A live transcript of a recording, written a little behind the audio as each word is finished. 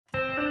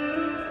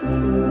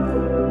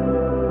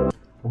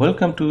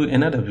Welcome to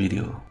another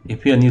video.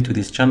 If you are new to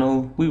this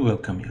channel, we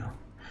welcome you.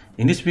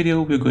 In this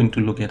video, we're going to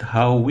look at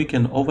how we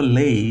can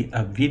overlay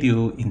a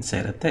video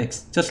inside a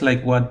text, just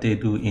like what they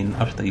do in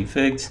After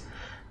Effects,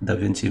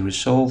 DaVinci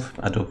Resolve,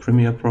 Adobe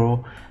Premiere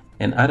Pro,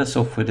 and other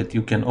software that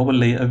you can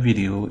overlay a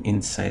video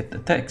inside the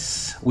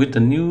text. With the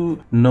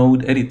new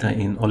node editor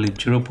in Olive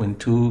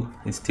 0.2,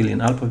 it's still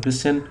in alpha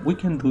version, we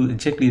can do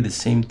exactly the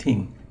same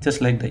thing,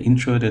 just like the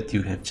intro that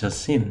you have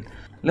just seen.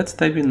 Let's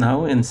dive in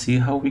now and see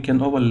how we can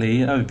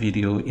overlay a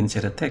video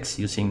inside a text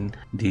using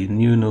the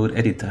new node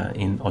editor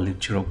in Olive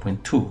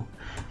 0.2.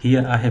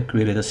 Here I have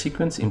created a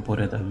sequence,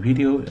 imported a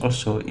video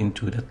also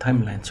into the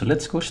timeline. So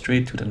let's go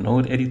straight to the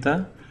node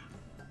editor.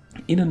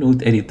 In the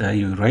node editor,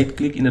 you right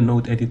click in the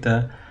node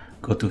editor,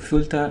 go to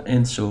filter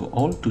and show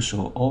all to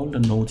show all the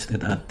nodes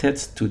that are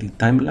attached to the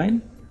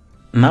timeline.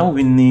 Now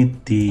we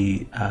need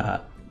the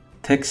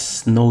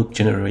text node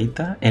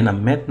generator and a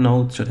math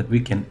node so that we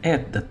can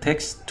add the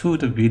text to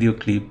the video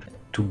clip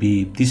to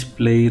be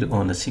displayed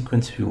on the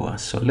sequence viewer.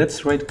 So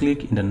let's right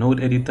click in the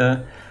node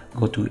editor,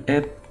 go to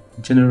add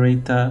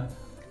generator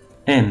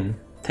and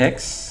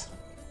text.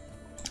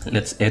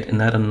 Let's add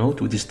another node,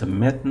 which is the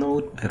math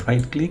node. I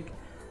right click,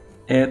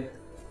 add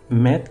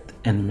math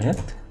and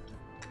math.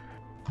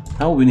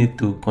 Now we need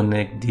to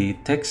connect the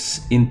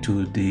text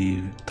into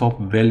the top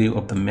value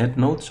of the math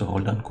node. So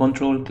hold down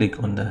Control,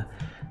 click on the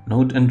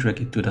node and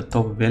drag it to the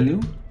top value.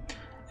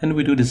 And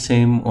we do the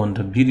same on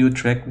the video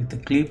track with the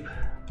clip.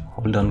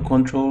 Hold down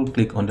Control,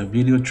 click on the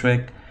video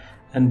track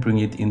and bring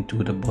it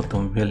into the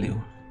bottom value.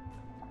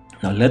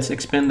 Now let's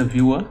expand the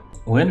viewer.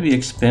 When we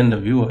expand the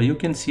viewer, you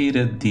can see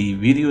that the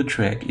video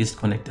track is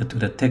connected to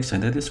the text,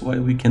 and that is why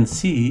we can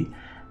see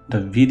the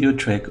video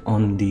track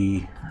on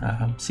the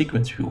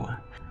sequence viewer.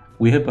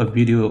 We have a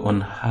video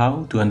on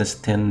how to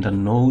understand the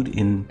node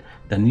in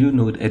the new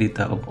node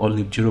editor of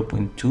Olive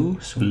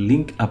 0.2. So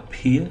link up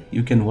here.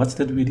 You can watch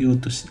that video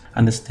to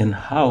understand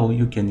how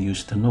you can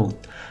use the node.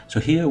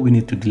 So here we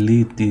need to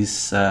delete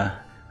this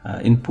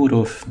input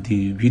of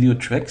the video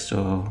track.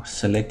 So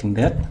selecting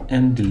that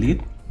and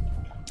delete.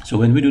 So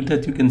when we do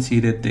that, you can see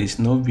that there is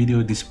no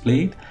video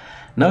displayed.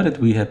 Now that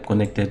we have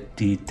connected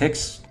the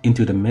text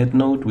into the math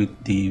node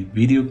with the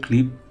video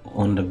clip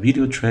on the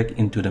video track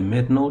into the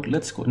math node,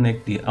 let's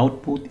connect the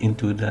output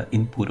into the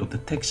input of the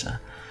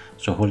texture.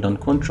 So hold down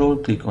Control,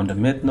 click on the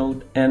math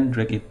node and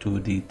drag it to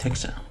the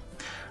texture.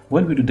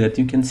 When we do that,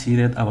 you can see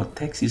that our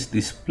text is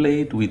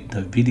displayed with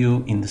the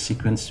video in the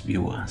sequence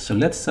viewer. So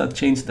let's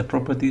change the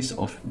properties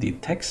of the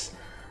text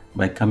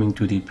by coming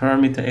to the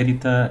parameter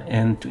editor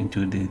and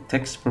into the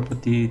text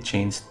property,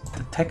 change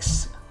the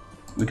text.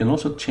 We can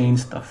also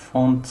change the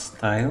font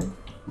style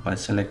by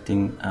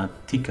selecting a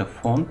thicker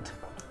font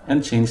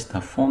and change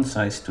the font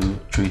size to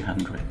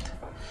 300.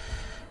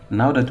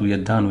 Now that we are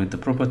done with the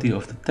property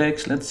of the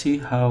text, let's see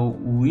how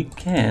we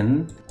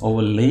can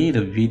overlay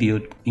the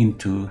video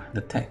into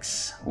the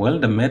text. Well,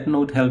 the math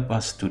node helps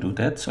us to do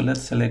that. So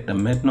let's select the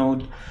math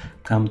node,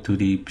 come to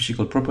the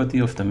physical property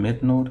of the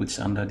math node, which is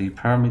under the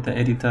parameter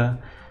editor.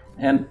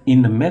 And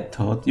in the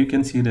method, you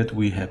can see that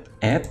we have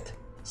add,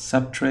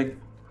 subtract,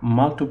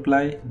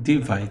 multiply,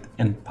 divide,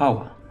 and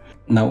power.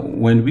 Now,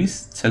 when we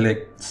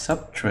select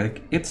subtract,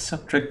 it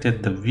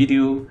subtracted the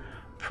video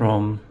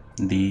from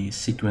the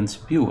sequence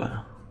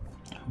viewer.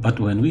 But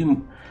when we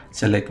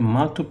select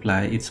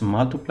multiply, it's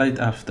multiplied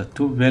after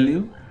two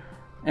values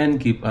and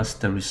give us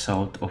the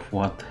result of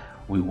what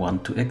we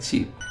want to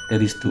achieve.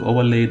 That is to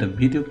overlay the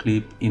video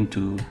clip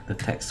into the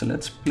text. So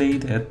let's play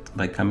that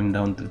by coming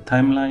down to the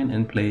timeline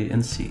and play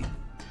and see.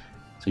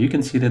 So you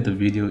can see that the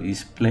video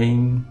is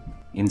playing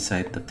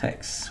inside the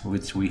text,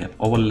 which we have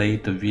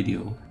overlaid the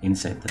video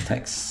inside the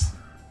text.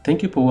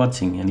 Thank you for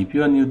watching, and if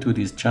you are new to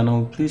this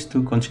channel, please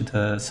do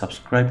consider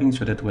subscribing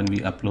so that when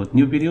we upload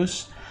new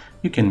videos,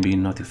 you can be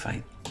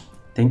notified.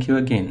 Thank you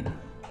again.